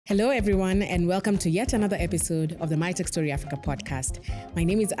Hello, everyone, and welcome to yet another episode of the My Tech Story Africa podcast. My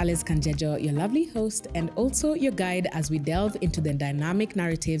name is Alice Kanjejo, your lovely host, and also your guide as we delve into the dynamic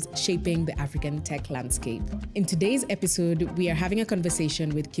narratives shaping the African tech landscape. In today's episode, we are having a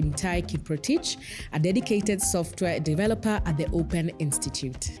conversation with Kiprotich, a dedicated software developer at the Open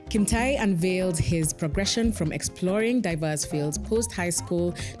Institute. Kimutai unveiled his progression from exploring diverse fields post-high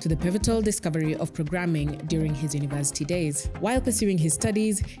school to the pivotal discovery of programming during his university days. While pursuing his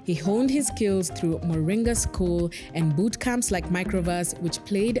studies, he honed his skills through Moringa School and boot camps like Microverse, which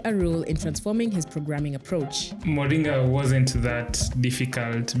played a role in transforming his programming approach. Moringa wasn't that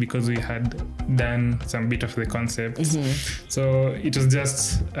difficult because we had done some bit of the concepts. So it was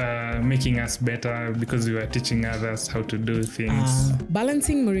just making us better because we were teaching others how to do things.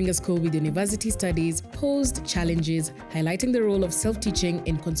 Balancing Moringa School with university studies posed challenges, highlighting the role of self-teaching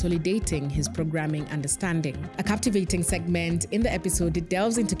in consolidating his programming understanding. A captivating segment in the episode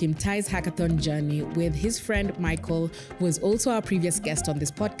delves into Kimutai's hackathon journey with his friend Michael, who is also our previous guest on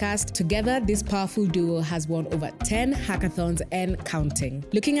this podcast. Together, this powerful duo has won over 10 hackathons and counting.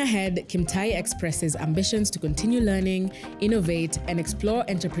 Looking ahead, Kimutai expresses ambitions to continue learning, innovate, and explore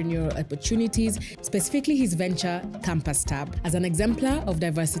entrepreneurial opportunities, specifically his venture, CampusTab. As an exemplar of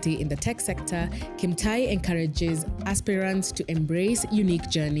diversity in the tech sector, Kimutai encourages aspirants to embrace unique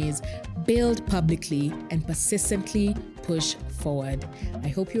journeys, build publicly, and persistently push forward. I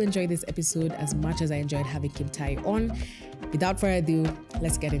hope you enjoyed this episode as much as I enjoyed having Kimutai on. Without further ado,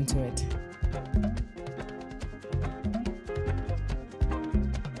 let's get into it.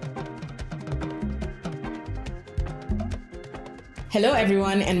 Hello,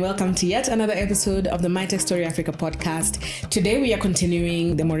 everyone, and welcome to yet another episode of the My Tech Story Africa podcast. Today, we are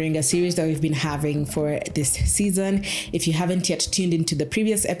continuing the Moringa series that we've been having for this season. If you haven't yet tuned into the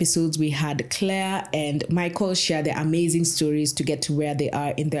previous episodes, we had Claire and Michael share their amazing stories to get to where they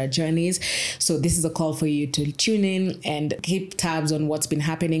are in their journeys. So this is a call for you to tune in and keep tabs on what's been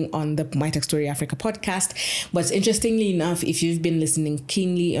happening on the My Tech Story Africa podcast. But interestingly enough, if you've been listening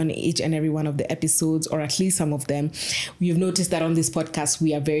keenly on each and every one of the episodes, or at least some of them, you've noticed that on this podcast,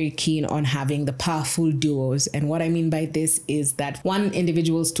 we are very keen on having the powerful duos. And what I mean by this is that one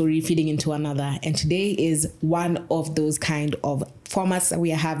individual story feeding into another. And today is one of those kind of formats that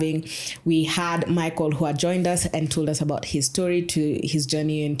we are having. We had Michael, who had joined us and told us about his story to his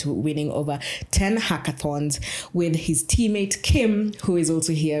journey into winning over 10 hackathons, with his teammate Kim, who is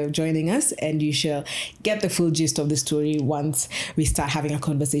also here joining us. And you shall get the full gist of the story once we start having a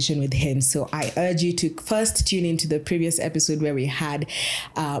conversation with him. So I urge you to first tune into the previous episode where we had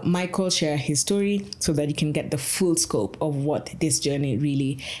Michael share his story so that you can get the full scope of what this journey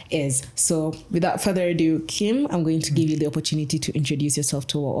really is. So without further ado, Kim, I'm going to give you the opportunity to introduce yourself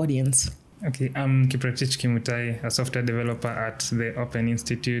to our audience. Okay, I'm Kiprotich Kimutai, a software developer at the Open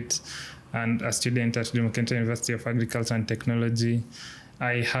Institute and a student at the University of Agriculture and Technology.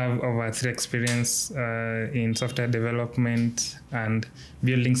 I have over 3 experience in software development and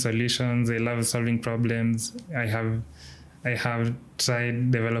building solutions. I love solving problems. I have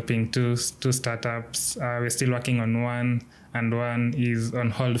tried developing two startups. We're still working on one, and one is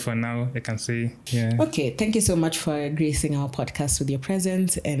on hold for now, I can say. Yeah. Okay, thank you so much for gracing our podcast with your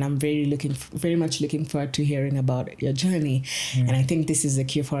presence, and I'm very much looking forward to hearing about your journey. And I think this is the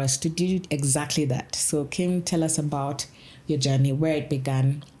cue for us to do exactly that. So Kim, tell us about your journey, where it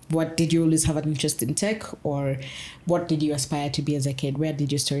began. What did you always have an interest in tech, or what did you aspire to be as a kid? Where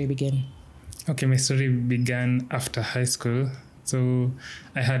did your story begin? Okay, my story began after high school. So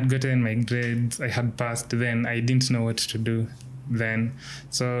I had gotten my grades, I had passed, then I didn't know what to do then.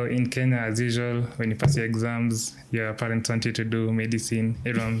 So in Kenya, as usual, when you pass your exams, your parents want you to do medicine.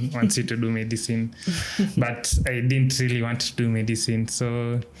 Everyone wants you to do medicine. But I didn't really want to do medicine.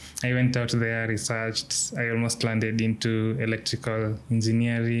 So I went out there, researched. I almost landed into electrical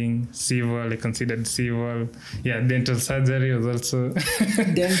engineering, civil. I considered civil. Yeah, dental surgery was also...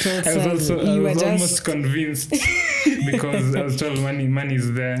 Dental surgery. I was almost convinced because I was told money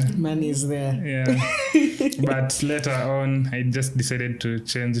is there. Money is there. Yeah. But later on, I just decided to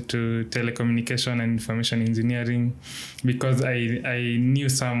change to telecommunication and information engineering because I knew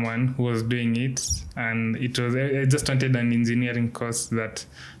someone who was doing it, and I just wanted an engineering course that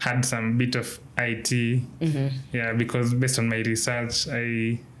had some bit of IT. Yeah, because based on my research,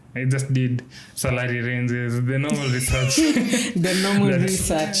 I just did salary ranges, the normal research. The normal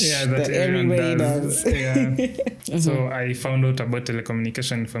research that everybody does. Yeah. So I found out about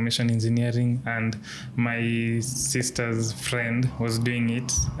telecommunication information engineering, and my sister's friend was doing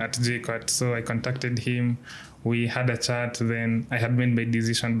it at JCOT. So I contacted him. We had a chat. Then I had made my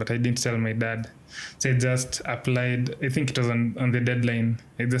decision, but I didn't tell my dad. So I just applied, I think it was on the deadline.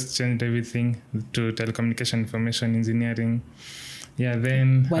 I just changed everything to telecommunication information engineering. Yeah,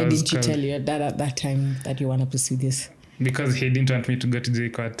 then why didn't you tell your dad at that time that you want to pursue this? Because he didn't want me to go to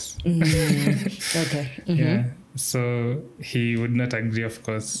JKUAT. Okay. Mm-hmm. Yeah, so he would not agree, of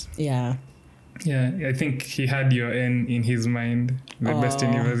course. Yeah, I think he had UON in his mind, the best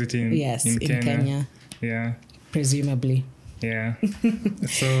university in Kenya. Yeah, presumably. Yeah.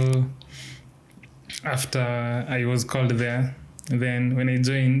 So after I was called there, then when I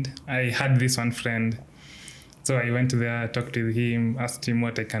joined, I had this one friend. So I went there, talked with him, asked him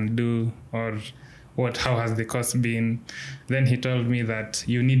what I can do or how has the course been. Then he told me that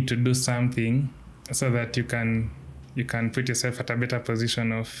you need to do something so that you can put yourself at a better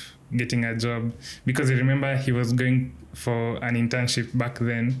position of getting a job. Because I remember he was going for an internship back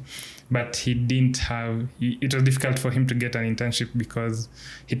then, but he didn't have, it was difficult for him to get an internship because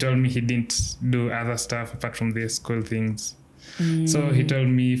he told me he didn't do other stuff apart from the school things. So he told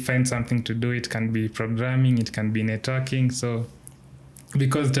me, find something to do. It can be programming, it can be networking. So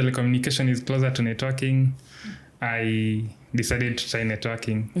because telecommunication is closer to networking, I decided to try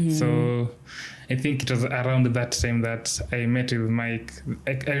networking. So I think it was around that time that I met with Mike.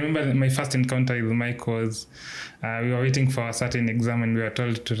 I remember my first encounter with Mike was we were waiting for a certain exam and we were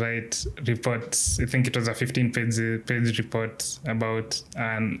told to write reports. I think it was a 15-page report about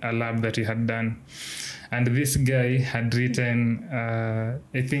a lab that we had done. And this guy had written,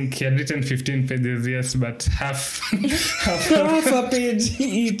 I think he had written 15 pages, yes, but half a page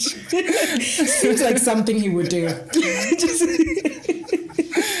each. Seems like something he would do.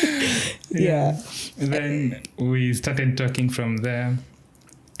 Yeah. Then we started talking from there.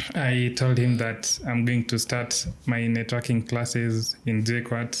 I told him that I'm going to start my networking classes in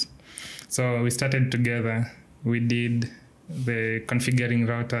JKUAT. So we started together. We did the configuring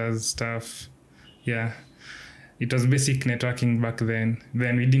routers stuff. Yeah, it was basic networking back then.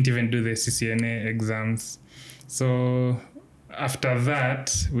 Then we didn't even do the CCNA exams. So after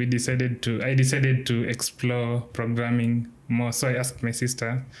that, I decided to explore programming more. So I asked my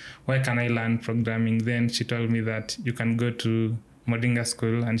sister, where can I learn programming? Then she told me that you can go to Moringa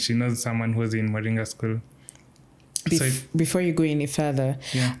School, and she knows someone who's in Moringa School. Before you go any further,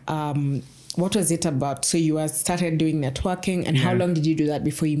 what was it about? So you started doing networking, and how long did you do that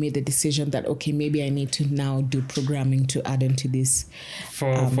before you made the decision that, okay, maybe I need to now do programming to add into this?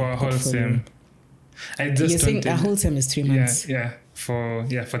 For a whole sem. You're saying a whole sem is 3 months? Yeah, for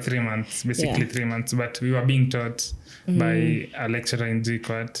 3 months, basically 3 months. But we were being taught by a lecturer in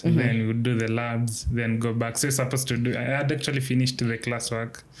JKUAT. Then we would do the labs, then go back. So I had actually finished the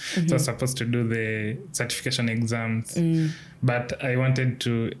classwork. So I was supposed to do the certification exams. But I wanted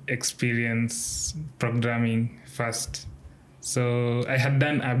to experience programming first. So I had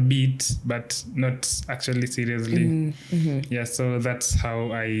done a bit, but not actually seriously. Yeah, so that's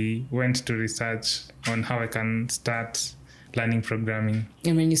how I went to research on how I can start learning programming.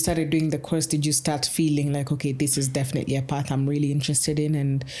 And when you started doing the course, did you start feeling like, okay, this is definitely a path I'm really interested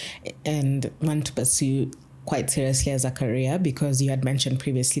in and want to pursue quite seriously as a career? Because you had mentioned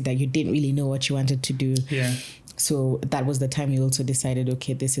previously that you didn't really know what you wanted to do. Yeah. So that was the time you also decided,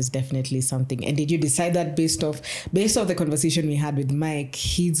 okay, this is definitely something. And did you decide that based off the conversation we had with Mike,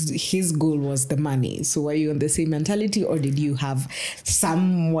 his goal was the money? So were you on the same mentality, or did you have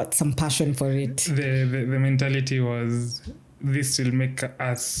some passion for it? The mentality was, this will make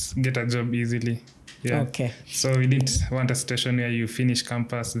us get a job easily. Yeah. Okay. So we didn't want a situation where you finish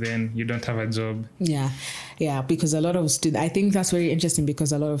campus, then you don't have a job. Yeah. Yeah. Because a lot of students, I think that's very interesting,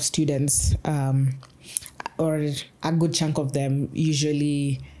 because a lot of students, or a good chunk of them,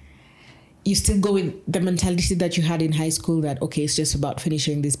 usually you still go with the mentality that you had in high school, that, okay, it's just about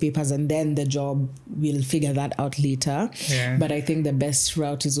finishing these papers and then the job, we'll figure that out later. Yeah. But I think the best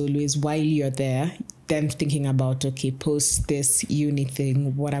route is always, while you're there, then thinking about, okay, post this uni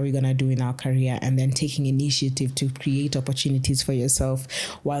thing, what are we going to do in our career? And then taking initiative to create opportunities for yourself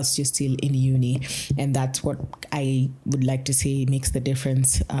whilst you're still in uni. And that's what I would like to say makes the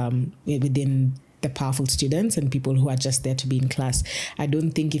difference within the powerful students and people who are just there to be in class. I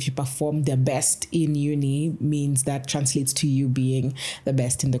don't think if you perform the best in uni means that translates to you being the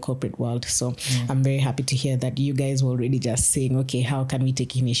best in the corporate world. So I'm very happy to hear that you guys were already just saying, okay, how can we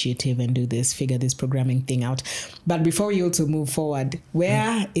take initiative and do this, figure this programming thing out? But before we also move forward,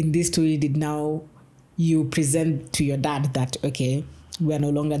 where in this story did now you present to your dad that, okay, we're no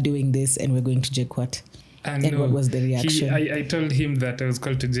longer doing this and we're going to JKUAT? And what was the reaction? I told him that I was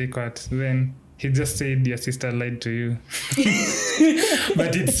called to JKUAT. Then he just said, your sister lied to you.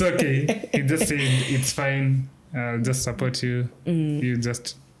 But it's okay. He just said, it's fine. I'll just support you. You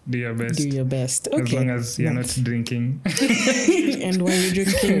just do your best. Do your best. Okay. As long as you're not drinking. And why are you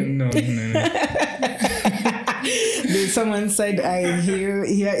drinking? No. There's someone's side eye here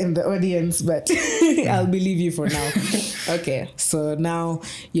in the audience, but I'll believe you for now. Okay, so now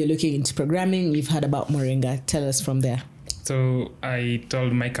you're looking into programming. You've heard about Moringa. Tell us from there. So I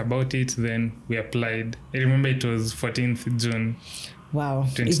told Mike about it, then we applied. I remember it was 14th June. Wow,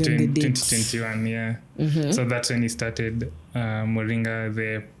 2021, yeah. So that's when he started Moringa,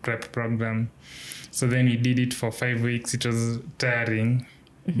 the prep program. So then we did it for 5 weeks. It was tiring,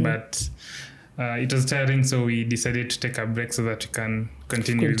 but it was tiring, so we decided to take a break so that we can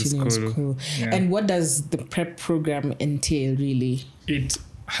continue with school. Yeah. And what does the prep program entail, really? It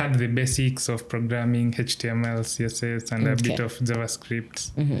had the basics of programming, HTML, CSS, and a bit of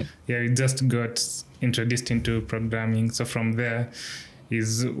JavaScript. Yeah, we just got introduced into programming. So from there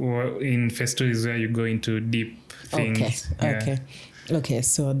is in phase 2 is where you go into deep things. Okay,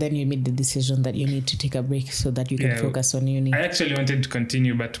 so then you made the decision that you need to take a break so that you can focus on uni. I actually wanted to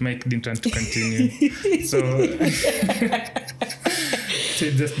continue, but Mike didn't want to continue. So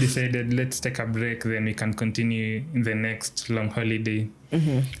we just decided, let's take a break, then we can continue in the next long holiday.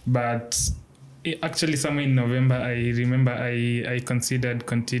 But actually somewhere in November, I remember I considered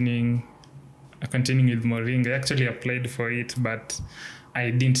continuing with Moringa. I actually applied for it, but I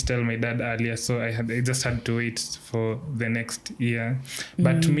didn't tell my dad earlier, so I just had to wait for the next year.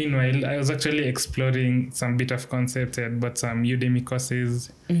 But meanwhile, I was actually exploring some bit of concepts. I had bought some Udemy courses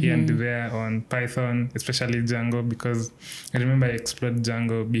here and there on Python, especially Django, because I remember I explored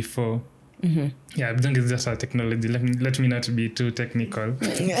Django before. Yeah, Django is just a technology. Let me not be too technical.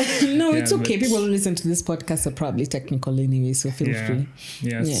 No, it's okay. People who listen to this podcast are probably technical anyway, so feel free.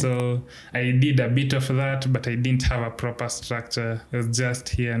 Yeah, so I did a bit of that, but I didn't have a proper structure. It was just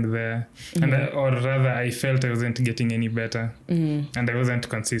here and there. Or rather, I felt I wasn't getting any better. And I wasn't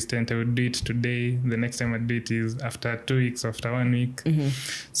consistent. I would do it today. The next time I'd do it is after 2 weeks, after 1 week.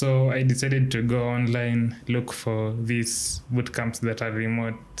 So I decided to go online, look for these bootcamps that are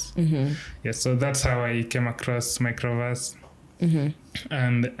remote. Yeah, so that's how I came across Microverse.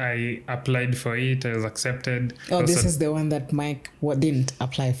 And I applied for it. I was accepted. Oh, this is the one that Mike didn't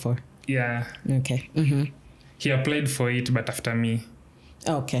apply for. Yeah. Okay. He applied for it, but after me.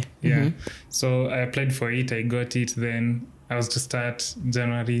 Okay. Yeah. So I applied for it. I got it. Then I was to start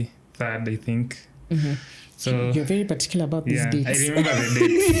January 3rd, I think. So you're very particular about these dates. I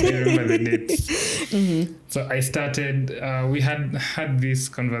remember the dates. So I started, we had these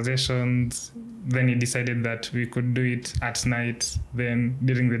conversations. Then he decided that we could do it at night. Then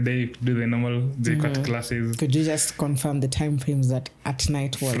during the day, we could do the normal JQuat classes. Could you just confirm the time frames that at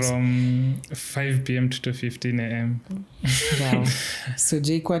night was? From 5 p.m. to 2:15 a.m. Wow. So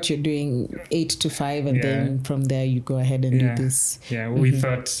JQuat, you're doing 8 to 5, and then from there you go ahead and do this. Yeah, we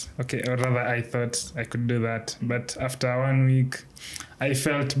thought, okay, or rather I thought I could do that. But after 1 week, I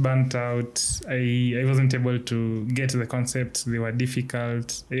felt burnt out. I wasn't able to get the concepts. They were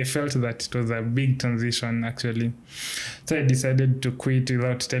difficult. I felt that it was a big transition, actually. So I decided to quit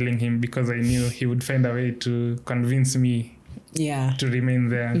without telling him, because I knew he would find a way to convince me to remain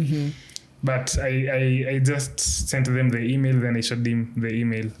there. But I just sent them the email, then I showed him the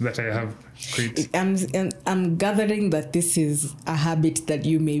email that I have quit. I'm gathering that this is a habit that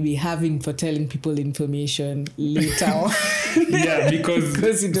you may be having for telling people information later. Yeah,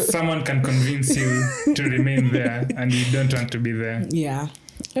 because someone can convince you to remain there and you don't want to be there. Yeah.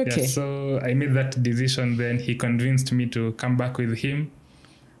 Okay. Yeah, so I made that decision. Then he convinced me to come back with him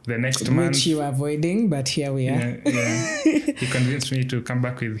the next month. Which you were avoiding, but here we are. Yeah. He convinced me to come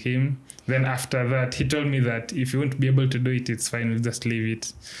back with him. Then after that, he told me that if you won't be able to do it, it's fine, we'll just leave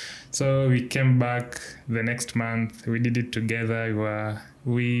it. So we came back the next month. We did it together.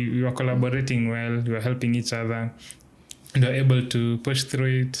 We were collaborating well. We were helping each other. We were able to push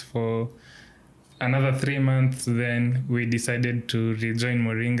through it for another 3 months. Then we decided to rejoin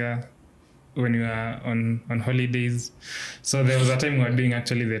Moringa when we were on holidays. So there was a time we were doing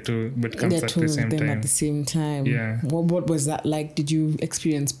actually the two bootcamps at the same time. At the same time. Yeah. What was that like? Did you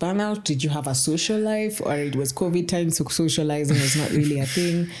experience burnout? Did you have a social life, or it was COVID time, so socializing was not really a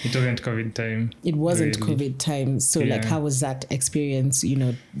thing? It wasn't COVID time. It wasn't really COVID time. So like, how was that experience,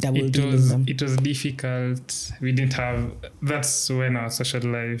 double dealing them? It was difficult. We didn't have, that's when our social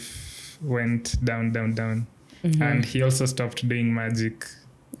life went down. And he also stopped doing magic.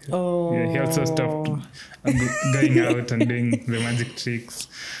 Oh. Yeah, he also stopped going out and doing the magic tricks.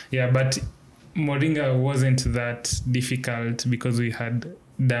 Yeah, but Moringa wasn't that difficult because we had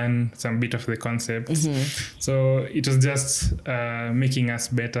done some bit of the concepts. So it was just making us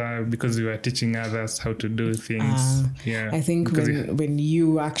better because we were teaching others how to do things. I think when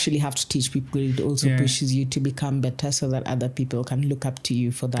you actually have to teach people, it also pushes you to become better so that other people can look up to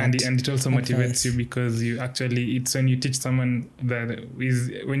you for that. And it also motivates you because you actually, it's when you teach someone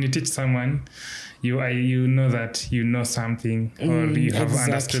you know that you know something or you have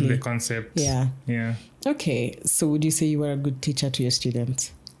understood the concept. Yeah. Okay. So would you say you were a good teacher to your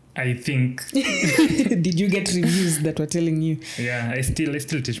students? I think. Did you get reviews that were telling you? Yeah, I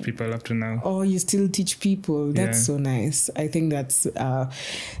still teach people up to now. Oh, you still teach people. That's so nice. I think that's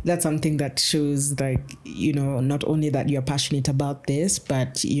something that shows, like, you know, not only that you're passionate about this,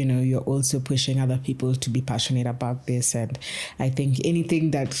 but, you know, you're also pushing other people to be passionate about this. And I think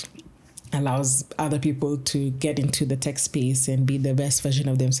anything that allows other people to get into the tech space and be the best version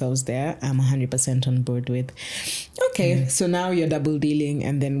of themselves there, I'm 100% on board with. Okay, so now you're double dealing,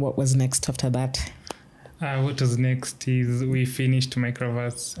 and then what was next after that? What was next is we finished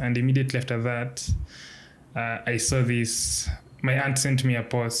Microverse, and immediately after that, I saw this. My aunt sent me a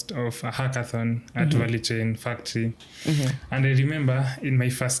post of a hackathon at Value Chain Factory. And I remember in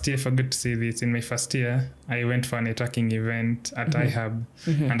my first year, I forgot to say this, in my first year, I went for a networking event at iHub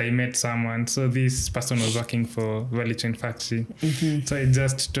and I met someone. So this person was working for Value Chain Factory. So I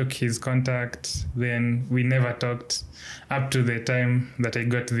just took his contact. Then we never talked up to the time that I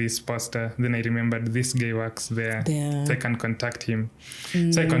got this poster. Then I remembered this guy works there. So I can contact him.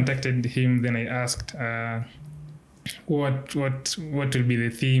 So I contacted him. Then I asked, what will be the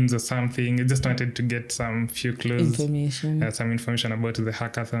themes or something. I just wanted to get some few clues, some information about the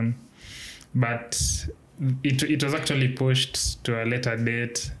hackathon, but it was actually pushed to a later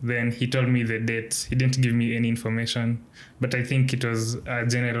date. Then he told me the date. He didn't give me any information, but I think it was a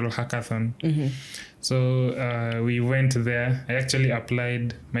general hackathon. So we went there. I actually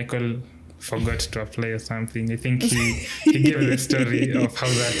applied. Michael forgot to apply or something. I think he gave the story of how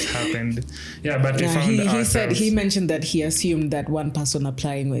that happened. Yeah, but he mentioned that he assumed that one person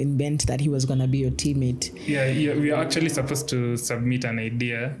applying meant that he was going to be your teammate. Yeah, we are actually supposed to submit an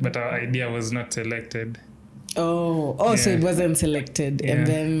idea, but our idea was not selected. So it wasn't selected. And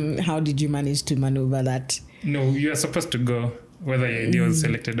then how did you manage to maneuver that? No, you are supposed to go whether your idea was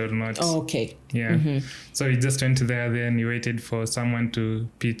selected or not. Okay. Yeah. So we just went there, then we waited for someone to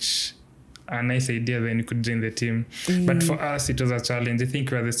pitch a nice idea, then you could join the team. But for us, it was a challenge. I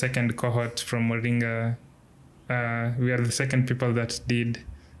think we are the second cohort from Moringa. We are the second people that did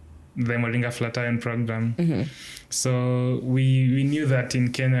the Moringa Flatiron program. So we knew that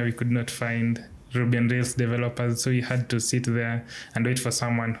in Kenya we could not find Ruby on Rails developers, so we had to sit there and wait for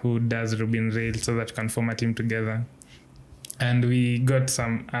someone who does Ruby on Rails so that we can form a team together. And we got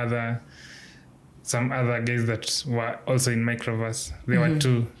some other guys that were also in Microverse. There were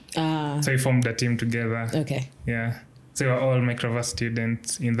two. So we formed a team together. Okay. Yeah. So we were all Microverse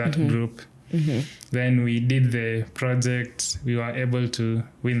students in that group. Then we did the project. We were able to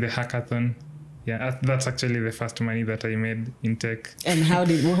win the hackathon. Yeah, that's actually the first money that I made in tech. And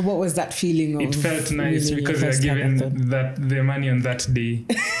what was that feeling of? It felt nice because we were given the money on that day,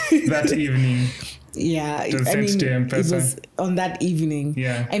 that evening. Yeah, it was on that evening.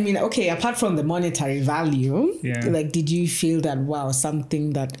 Yeah. I mean, okay, apart from the monetary value, like, did you feel that, wow,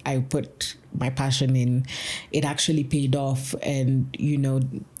 something that I put my passion in, it actually paid off? And, you know,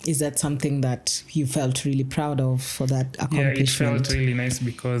 is that something that you felt really proud of for that accomplishment? Yeah, it felt really nice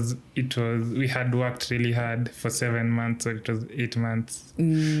because we had worked really hard for 7 months, or it was 8 months.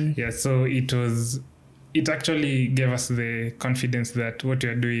 Yeah, so it actually gave us the confidence that what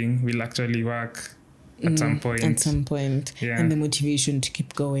you're doing will actually work at some point. Yeah. And the motivation to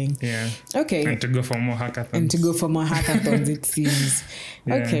keep going. Yeah. Okay. And to go for more hackathons. It seems.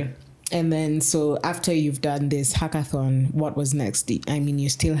 Yeah. Okay. And then, so after you've done this hackathon, what was next? I mean, you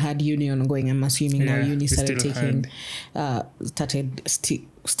still had uni ongoing. I'm assuming now uni started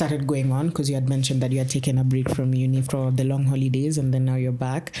started going on, because you had mentioned that you had taken a break from uni for the long holidays, and then now you're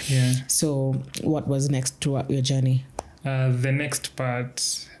back. Yeah. So what was next throughout your journey? The next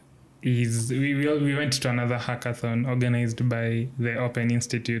part is we went to another hackathon organized by the Open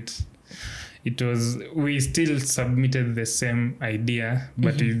Institute. We still submitted the same idea,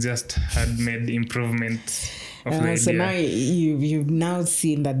 but we just had made improvements of the idea. So now you've now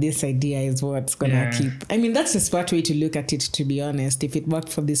seen that this idea is what's gonna keep. I mean, that's a smart way to look at it, to be honest. If it worked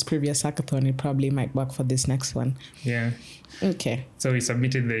for this previous hackathon, it probably might work for this next one. Yeah. Okay. So we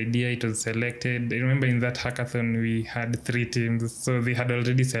submitted the idea, it was selected. I remember in that hackathon we had 3 teams, so they had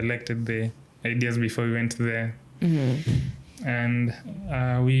already selected the ideas before we went there. And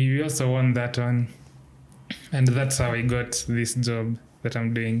we also won that one, and that's how I got this job that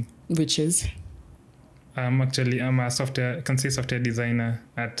I'm doing. Which is? I'm a software designer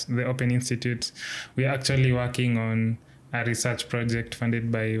at the Open Institute. We're actually working on a research project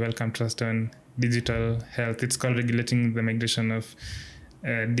funded by Wellcome Trust on digital health. It's called Regulating the Migration of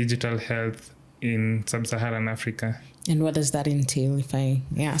Digital Health in Sub-Saharan Africa. And what does that entail, if I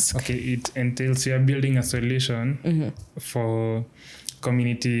ask? Okay, it entails we are building a solution for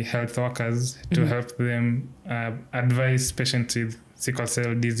community health workers to help them advise patients with sickle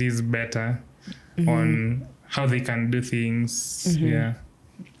cell disease better on how they can do things. Yeah.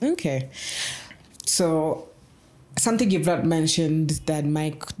 Okay. So something you've not mentioned that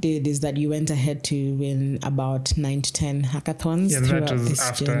Mike did is that you went ahead to win about 9 to 10 hackathons. Yeah, that was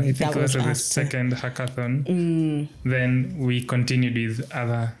after. Journey. I think that was the second hackathon. Then we continued with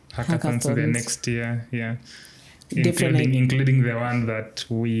other hackathons the next year. Yeah. Including the one that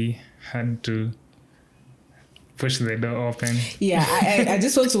we had to push the door open. Yeah, I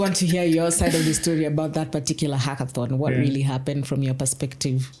just also want to hear your side of the story about that particular hackathon. What really happened from your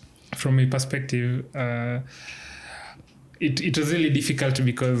perspective? From my perspective, it was really difficult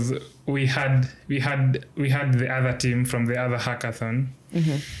because we had the other team from the other hackathon.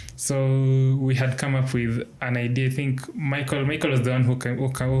 So we had come up with an idea. I think Michael was the one who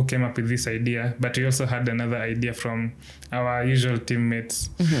came up with this idea, but we also had another idea from our usual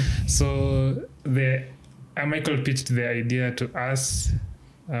teammates. So Michael pitched the idea to us,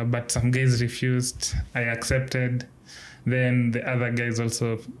 but some guys refused. I accepted. Then the other guys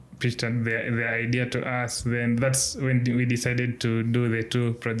also pitched the idea to us. Then that's when we decided to do the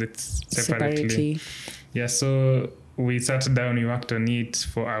two projects separately. Yeah, so we sat down, we worked on it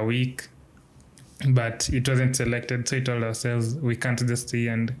for a week, but it wasn't selected. So we told ourselves, we can't just stay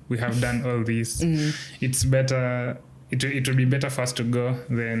and we have done all this. It's better. It would be better for us to go.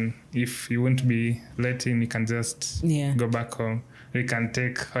 Then if you won't be let in, you can just go back home. We can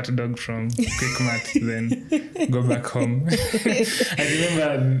take hot dog from QuickMart, then go back home. I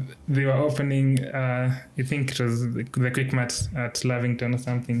remember they were opening, I think it was the QuickMart at Lavington or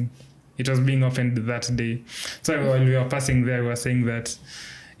something. It was being opened that day. So while we were passing there, we were saying that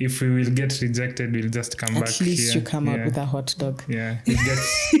if we will get rejected, we'll just come back here. At least you come out with a hot dog. Yeah, it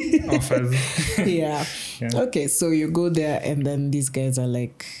gets offers. Yeah. Okay, so you go there and then these guys are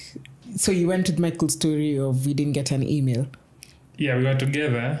like... So you went with Michael's story of we didn't get an email. Yeah, we were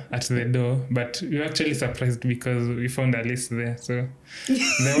together at the door, but we were actually surprised because we found a list there. So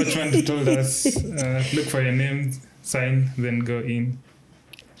the watchman told us, look for your names, sign, then go in.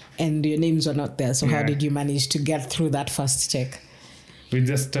 And your names were not there. So how did you manage to get through that first check? We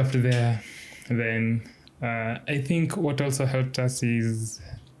just stopped there. Then I think what also helped us is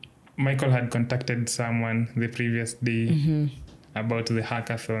Michael had contacted someone the previous day about the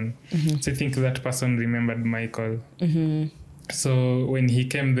hackathon. So I think that person remembered Michael. So when he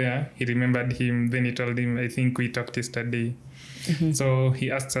came there, he remembered him. Then he told him, I think we talked yesterday. So he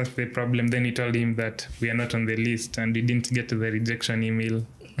asked us the problem. Then he told him that we are not on the list and we didn't get the rejection email.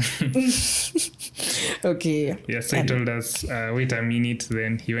 Okay. Yeah, so he told us, wait a minute.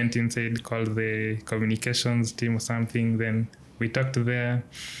 Then he went inside, called the communications team or something. Then we talked there.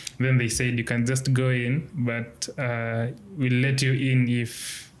 Then they said, you can just go in, but we'll let you in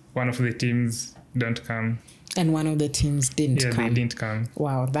if one of the teams don't come. And one of the teams didn't come. Yeah, they didn't come.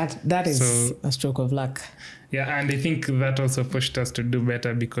 Wow, that is a stroke of luck. Yeah, and I think that also pushed us to do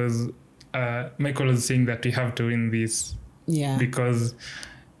better because Michael was saying that we have to win this. Yeah. Because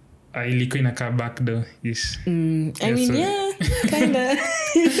ilikuwa inakaa backdoor-ish. Kind of.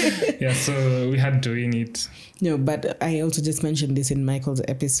 Yeah, so we had to win it. No, but I also just mentioned this in Michael's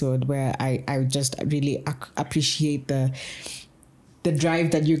episode where I just really appreciate the drive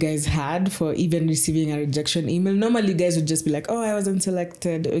that you guys had for even receiving a rejection email. Normally, you guys would just be like, oh, I wasn't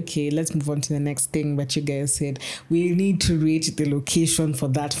selected. Okay, let's move on to the next thing. But you guys said, we need to rate the location for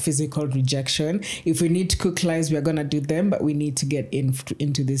that physical rejection. If we need to cook lives, we're going to do them, but we need to get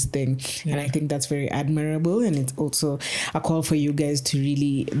into this thing. Yeah. And I think that's very admirable. And it's also a call for you guys to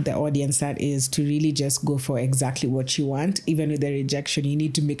really, the audience that is, to really just go for exactly what you want. Even with the rejection, you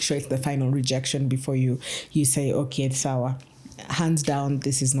need to make sure it's the final rejection before you say, okay, it's sour. Hands down,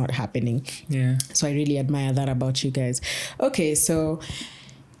 this is not happening. Yeah. So I really admire that about you guys. Okay, so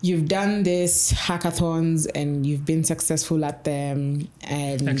you've done this hackathons and you've been successful at them.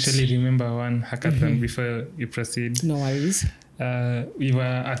 And actually, remember one hackathon before you proceed. No worries. We were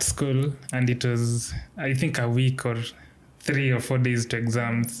at school and it was, I think, a week or 3 or 4 days to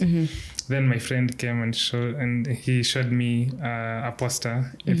exams. Then my friend came and he showed me a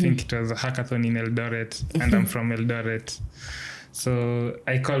poster. I think it was a hackathon in Eldoret, and I'm from Eldoret. So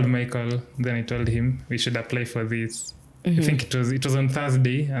I called Michael, then I told him we should apply for this. I think it was on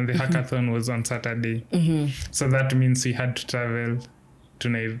Thursday, and the hackathon was on Saturday. So that means we had to travel to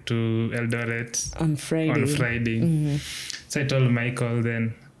Eldoret on Friday. So I told Michael.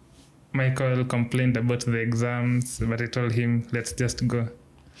 Then Michael complained about the exams, but I told him, let's just go.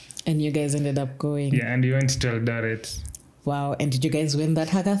 And you guys ended up going. Yeah, and we went to Eldoret. Wow. And did you guys win that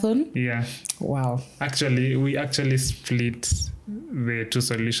hackathon? Yeah. Wow. Actually, we split the two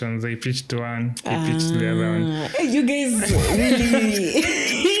solutions. I pitched one, he pitched the other one. You guys really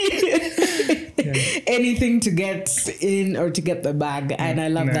anything to get in or to get the bag. And I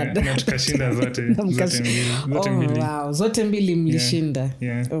love that. Not kashinda zote mbili. Wow. Zote mbili mlishinda.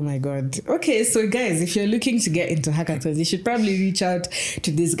 Yeah. Oh my God. Okay, so guys, if you're looking to get into hackathons, you should probably reach out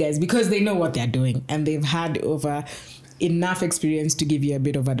to these guys because they know what they're doing and they've had over enough experience to give you a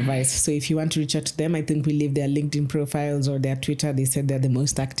bit of advice. So if you want to reach out to them, I think we leave their LinkedIn profiles or their Twitter. They said they're the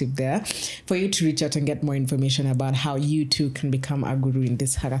most active there for you to reach out and get more information about how you too can become a guru in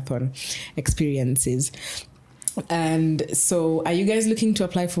this hackathon experiences. And so are you guys looking to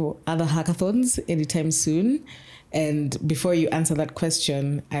apply for other hackathons anytime soon? And before you answer that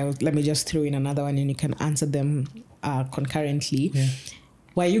question, let me just throw in another one and you can answer them concurrently. Yeah.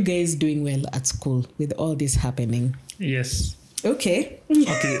 Were you guys doing well at school with all this happening? Yes. Okay.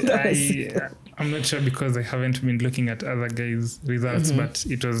 I'm not sure because I haven't been looking at other guys' results, but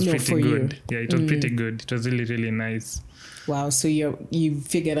it was pretty good. You. Yeah, it was pretty good. It was really, really nice. Wow. So you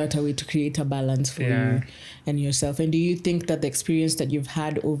figured out a way to create a balance for you and yourself. And do you think that the experience that you've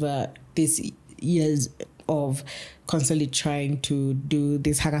had over these years of constantly trying to do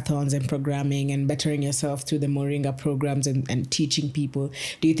these hackathons and programming and bettering yourself through the Moringa programs and teaching people,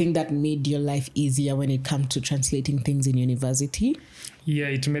 do you think that made your life easier when it comes to translating things in university? Yeah,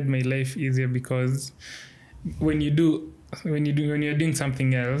 it made my life easier because when you're doing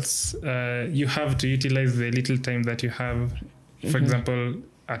something else, you have to utilize the little time that you have. For example,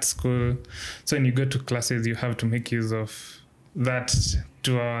 at school, so when you go to classes, you have to make use of that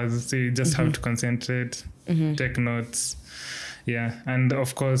 2 hours. So you just have to concentrate, take notes. Yeah. And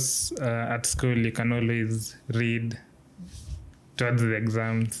of course, at school, you can always read towards the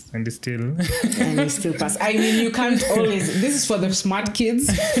exams and you still pass. I mean, you can't always, this is for the smart kids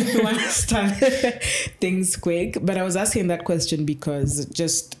who understand things quick. But I was asking that question because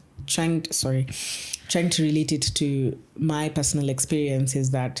just trying to relate it to my personal experience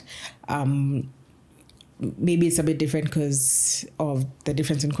is that maybe it's a bit different because of the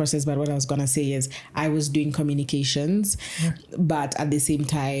difference in courses, but what I was going to say is I was doing communications, but at the same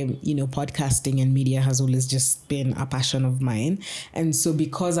time, podcasting and media has always just been a passion of mine. And so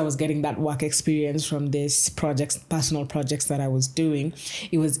because I was getting that work experience from these personal projects that I was doing,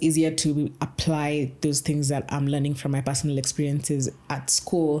 it was easier to apply those things that I'm learning from my personal experiences at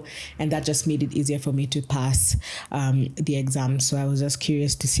school. And that just made it easier for me to pass the exam. So I was just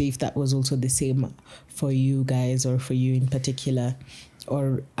curious to see if that was also the same for you guys or for you in particular,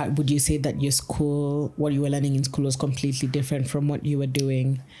 or would you say that your school, what you were learning in school was completely different from what you were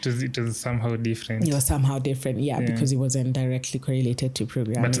doing? It was somehow different. It was somehow different, because it wasn't directly correlated to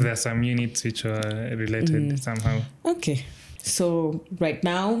programming. But there are some units which were related somehow. Okay. So right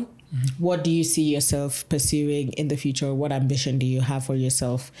now, what do you see yourself pursuing in the future? What ambition do you have for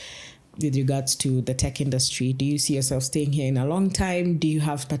yourself with regards to the tech industry? Do you see yourself staying here in a long time? Do you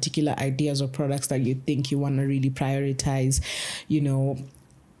have particular ideas or products that you think you want to really prioritize?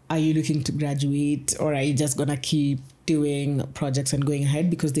 Are you looking to graduate, or are you just going to keep doing projects and going ahead?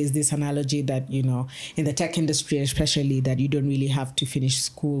 Because there's this analogy that, in the tech industry, especially, that you don't really have to finish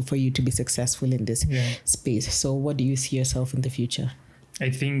school for you to be successful in this space. So what do you see yourself in the future? I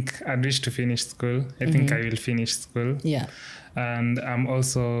think I'd wish to finish school. I think I will finish school. Yeah. And I'm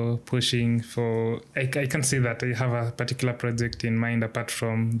also pushing for, I can say that I have a particular project in mind apart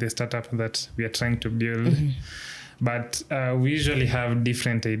from the startup that we are trying to build. But we usually have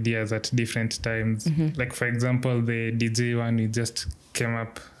different ideas at different times. Like, for example, the DJ one, we just came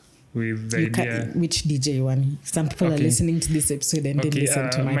up with the idea. Which DJ one? Some people are listening to this episode and didn't listen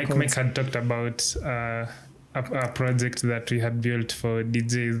to my Mike had talked about a project that we had built for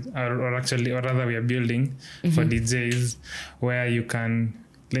DJs, or rather we are building for DJs, where you can,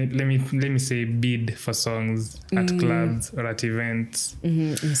 let me say, bid for songs at clubs or at events.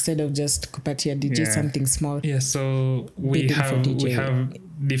 Instead of just kupatia DJ something small. Yeah, so we have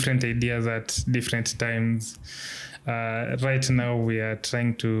different ideas at different times. Right now we are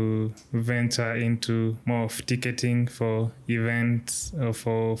trying to venture into more of ticketing for events or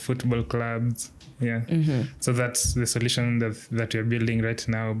for football clubs. Yeah. So that's the solution that we're building right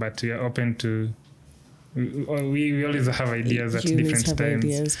now, but we are open to, we always have ideas at different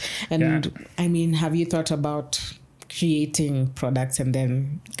times. And I mean, have you thought about creating products and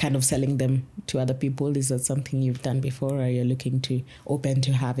then kind of selling them to other people? Is that something you've done before, or you're looking to open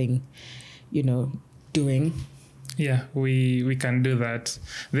to having, doing? Yeah, we can do that.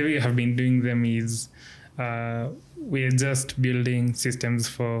 The way we have been doing them is we're just building systems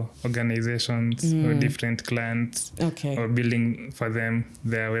for organizations or different clients, or building for them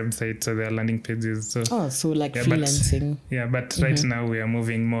their websites or their landing pages. So like freelancing. But right now we are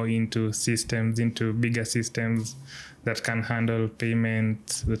moving more into systems, into bigger systems that can handle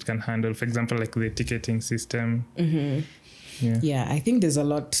payment, that can handle, for example, like the ticketing system. Yeah, I think there's a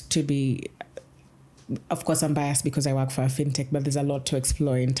lot to be. Of course, I'm biased because I work for a fintech, but there's a lot to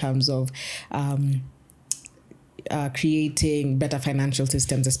explore in terms of creating better financial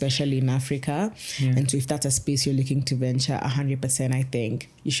systems, especially in Africa. And so if that's a space you're looking to venture, 100%, I think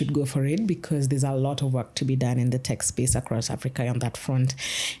you should go for it, because there's a lot of work to be done in the tech space across Africa on that front.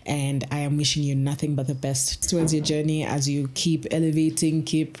 And I am wishing you nothing but the best towards your journey as you keep elevating,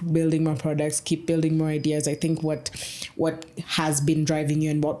 keep building more products, keep building more ideas. I think what has been driving you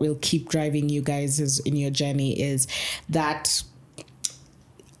and what will keep driving you guys is in your journey is that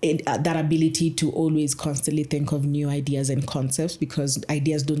that ability to always constantly think of new ideas and concepts, because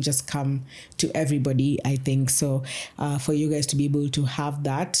ideas don't just come to everybody, I think. So for you guys to be able to have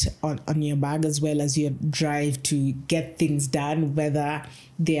that on your bag, as well as your drive to get things done, whether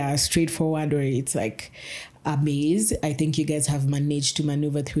they are straightforward or it's like a maze, I think you guys have managed to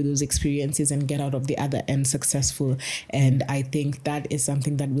maneuver through those experiences and get out of the other end successful. And I think that is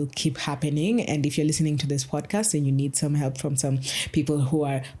something that will keep happening. And if you're listening to this podcast and you need some help from some people who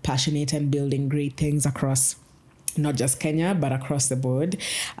are passionate and building great things across not just Kenya, but across the board,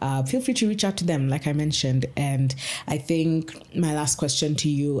 feel free to reach out to them, like I mentioned. And I think my last question to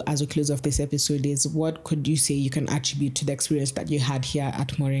you as we close off this episode is, what could you say you can attribute to the experience that you had here at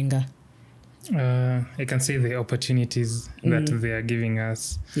Moringa? I can say the opportunities that they are giving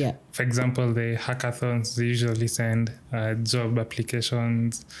us. Yeah. For example, the hackathons, they usually send job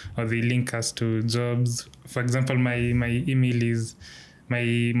applications, or they link us to jobs. For example, my Moringa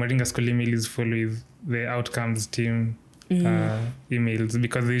School email is full with the outcomes team emails,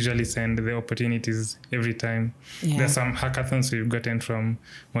 because they usually send the opportunities every time. There's some hackathons we've gotten from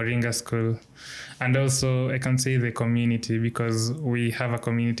Moringa School. And also I can say the community, because we have a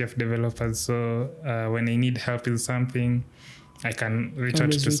community of developers. So when I need help with something, I can reach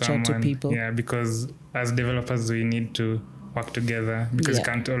out to someone. Yeah, because as developers, we need to work together, because you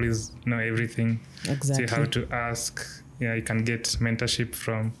can't always know everything. Exactly. So you have to ask. Yeah, you can get mentorship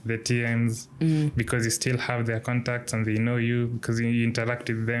from the TMs because you still have their contacts and they know you because you interact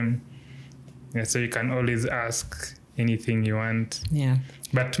with them. Yeah, so you can always ask anything you want. Yeah.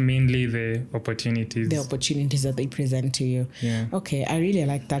 But mainly the opportunities. The opportunities that they present to you. Yeah. Okay, I really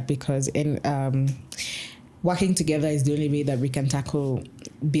like that, because in working together is the only way that we can tackle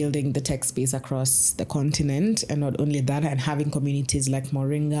building the tech space across the continent. And not only that, and having communities like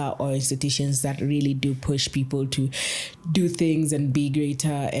Moringa or institutions that really do push people to do things and be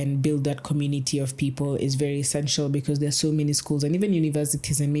greater and build that community of people is very essential, because there's so many schools and even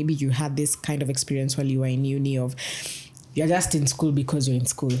universities. And maybe you had this kind of experience while you were in uni of, you're just in school because you're in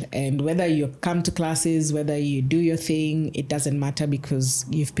school. And whether you come to classes, whether you do your thing, it doesn't matter because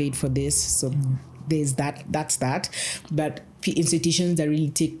you've paid for this. So there's that's that. But institutions that really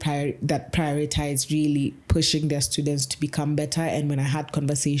that prioritize really pushing their students to become better. And when I had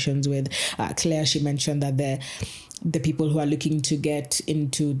conversations with Claire, she mentioned that the people who are looking to get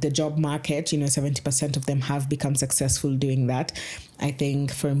into the job market, 70% of them have become successful doing that. I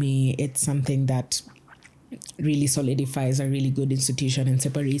think for me, it's something that really solidifies a really good institution and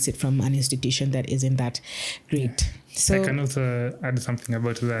separates it from an institution that isn't that great. So I can also add something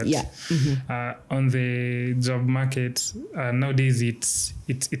about that. Yeah. On the job market, nowadays it's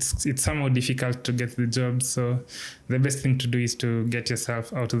somehow difficult to get the job. So the best thing to do is to get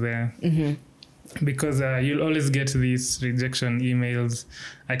yourself out there. Because you'll always get these rejection emails.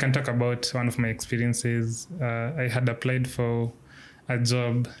 I can talk about one of my experiences. I had applied for a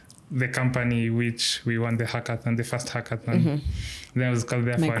job, the company which we won the hackathon, the first hackathon. Then I was called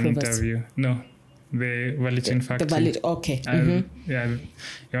there for an interview. No, the Valichin factory. Okay. Yeah,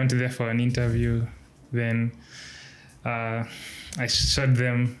 I went there for an interview. Then I showed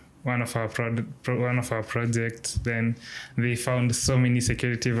them one of our projects. Then they found so many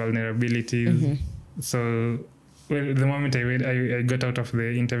security vulnerabilities. So the moment I got out of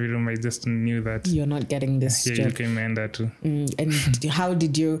the interview room, I just knew that you're not getting this job. You came in that too. And how do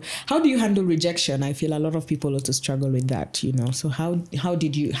you handle rejection? I feel a lot of people also struggle with that, So how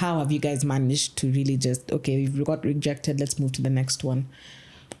have you guys managed to really just, okay, we've got rejected, let's move to the next one?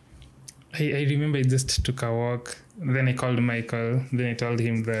 I remember I just took a walk. Then I called Michael. Then I told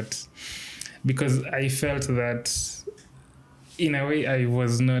him that because I felt that in a way I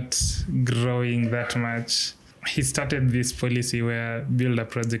was not growing that much. He started this policy where build a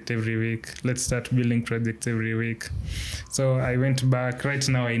project every week. Let's start building projects every week. So I went back. Right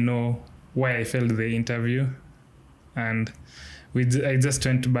now I know why I failed the interview. And I just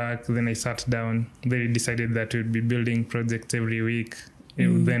went back. Then I sat down. They decided that we'd be building projects every week.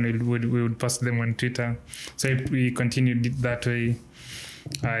 Then we would post them on Twitter. So we continued it that way.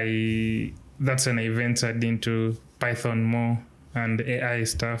 That's when I ventured into Python more and AI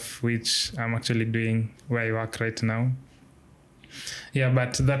stuff, which I'm actually doing where I work right now. Yeah,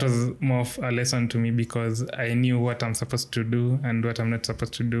 but that was more of a lesson to me because I knew what I'm supposed to do and what I'm not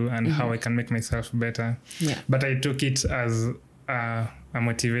supposed to do and how I can make myself better. Yeah. But I took it as a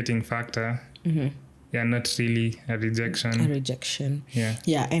motivating factor. Yeah, not really a rejection. A rejection. Yeah.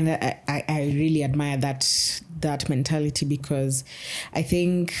 Yeah, and I really admire that mentality because I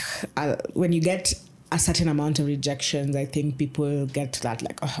think when you get a certain amount of rejections, I think people get to that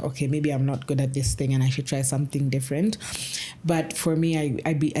like, oh, okay, maybe I'm not good at this thing and I should try something different. But for me,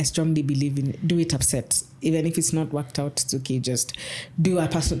 I strongly believe in do it upset. Even if it's not worked out, it's okay. Just do a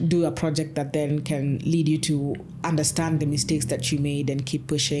project that then can lead you to understand the mistakes that you made and keep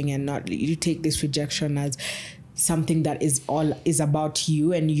pushing, and not you take this rejection as something that is about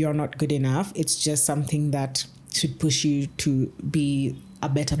you and you're not good enough. It's just something that should push you to be a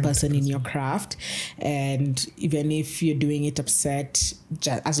better person in your craft. And even if you're doing it upset,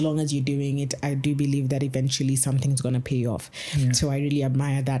 as long as you're doing it, I do believe that eventually something's going to pay off. Yeah. So I really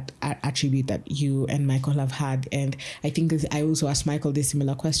admire that attribute that you and Michael have had. And I think I also asked Michael this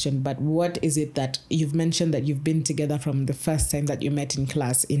similar question, but what is it that you've mentioned that you've been together from the first time that you met in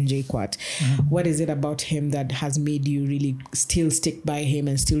class in JQuat? What is it about him that has made you really still stick by him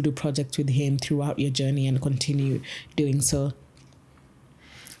and still do projects with him throughout your journey and continue doing so?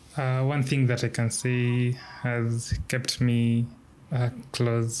 One thing that I can say has kept me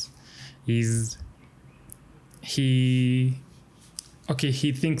close is he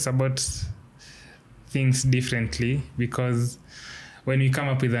thinks about things differently, because when you come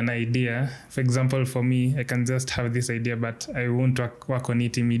up with an idea, for example, for me, I can just have this idea, but I won't work on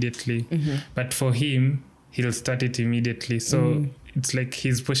it immediately. But for him, he'll start it immediately. So it's like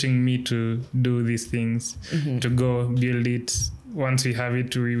he's pushing me to do these things, to go build it. Once we have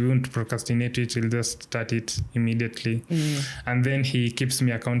it, we won't procrastinate it. We'll just start it immediately. And then he keeps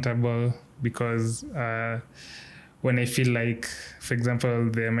me accountable because when I feel like, for example,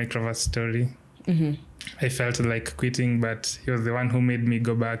 the Microverse story, I felt like quitting, but he was the one who made me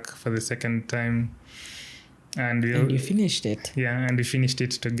go back for the second time. And you finished it. Yeah, and we finished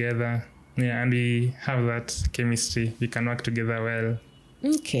it together. Yeah, and we have that chemistry. We can work together well.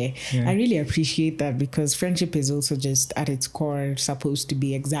 Okay. Yeah. I really appreciate that, because friendship is also just at its core supposed to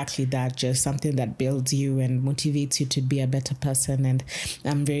be exactly that, just something that builds you and motivates you to be a better person. And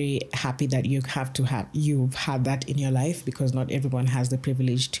I'm very happy that you've had that in your life, because not everyone has the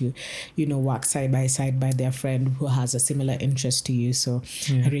privilege to, work side by side by their friend who has a similar interest to you. So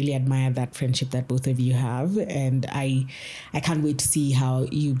I really admire that friendship that both of you have. And I can't wait to see how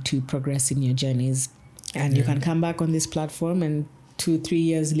you two progress in your journeys. And you can come back on this platform and 2-3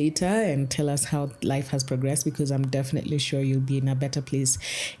 years later and tell us how life has progressed, because I'm definitely sure you'll be in a better place,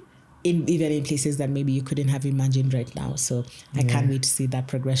 even in places that maybe you couldn't have imagined right now. So I can't wait to see that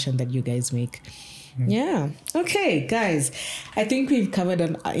progression that you guys make. Yeah. Okay, guys, I think we've covered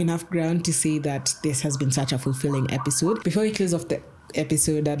enough ground to say that this has been such a fulfilling episode. Before we close off the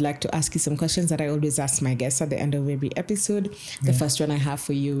episode, I'd like to ask you some questions that I always ask my guests at the end of every episode. The first one I have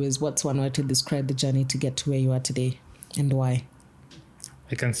for you is, what's one word to describe the journey to get to where you are today, and why?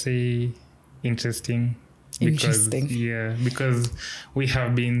 I can say interesting. Because we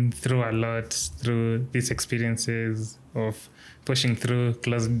have been through a lot through these experiences of pushing through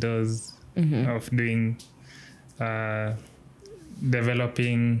closed doors, of doing,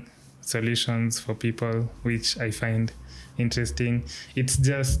 developing solutions for people, which I find interesting. It's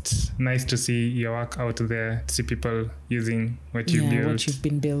just nice to see your work out there, to see people using what you built. What you've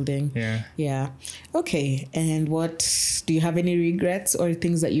been building. Yeah. Okay. And do you have any regrets or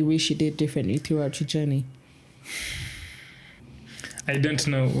things that you wish you did differently throughout your journey? I don't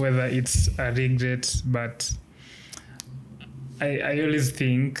know whether it's a regret, but I always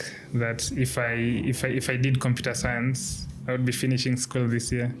think that if I did computer science, I would be finishing school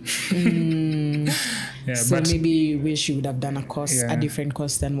this year. But maybe you wish you would have done a different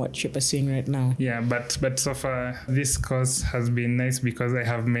course than what you're pursuing right now. Yeah, but so far this course has been nice because I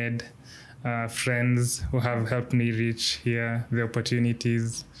have made friends who have helped me reach here, the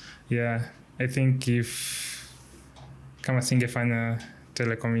opportunities. Yeah, I think if kama singefanya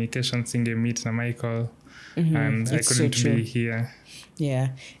telecommunication, singe-meet na Michael, and I couldn't be here. Yeah,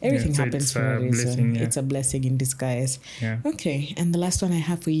 everything so happens it's for a reason. Blessing, yeah. It's a blessing in disguise. Yeah. Okay, and the last one I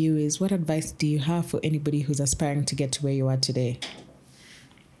have for you is, what advice do you have for anybody who's aspiring to get to where you are today?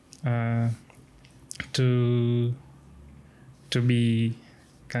 To be,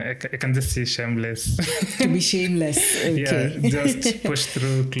 I can just say shameless. To be shameless. Okay. Yeah, just push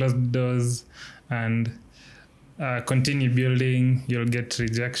through closed doors and continue building. You'll get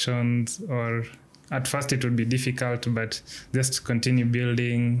rejections, or at first it would be difficult, but just continue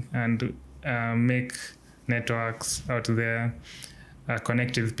building and make networks out there,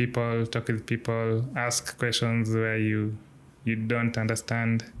 connect with people, talk with people, ask questions where you don't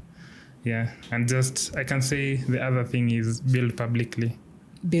understand. Yeah, and just, I can say the other thing is build publicly.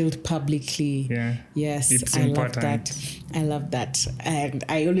 Build publicly. Yeah. Yes, it's I important. love that. I love that. And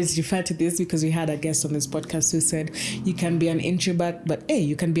I always refer to this because we had a guest on this podcast who said you can be an introvert, but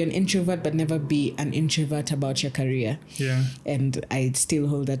you can be an introvert but never be an introvert about your career. Yeah. And I still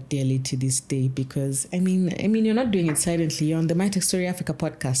hold that dearly to this day, because I mean you're not doing it silently. You're on the My Tech Story Africa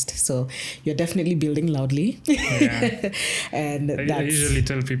podcast, so you're definitely building loudly. Yeah. And I usually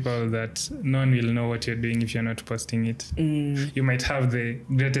tell people that no one will know what you're doing if you're not posting it. You might have the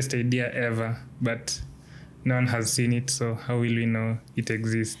greatest idea ever, but no one has seen it, so how will we know it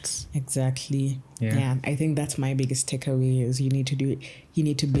exists? Exactly. Yeah, I think that's my biggest takeaway, is you need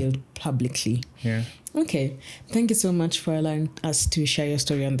to build publicly. Yeah. Okay, thank you so much for allowing us to share your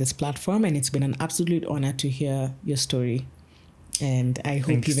story on this platform, and it's been an absolute honor to hear your story, and I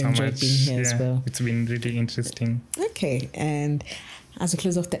hope you've enjoyed being here as well. It's been really interesting. Okay, and as we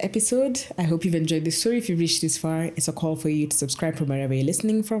close off the episode, I hope you've enjoyed this story. If you've reached this far, it's a call for you to subscribe from wherever you're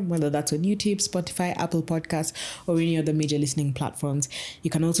listening from, whether that's on YouTube, Spotify, Apple Podcasts, or any other major listening platforms. You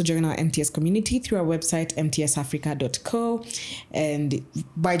can also join our MTS community through our website, mtsafrica.co. And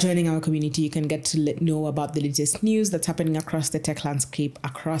by joining our community, you can get to know about the latest news that's happening across the tech landscape,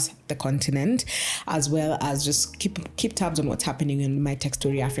 across the continent, as well as just keep tabs on what's happening in My Tech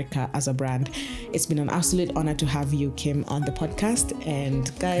Story Africa as a brand. It's been an absolute honor to have you, Kim, on the podcast.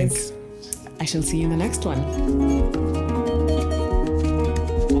 And guys, I shall see you in the next one.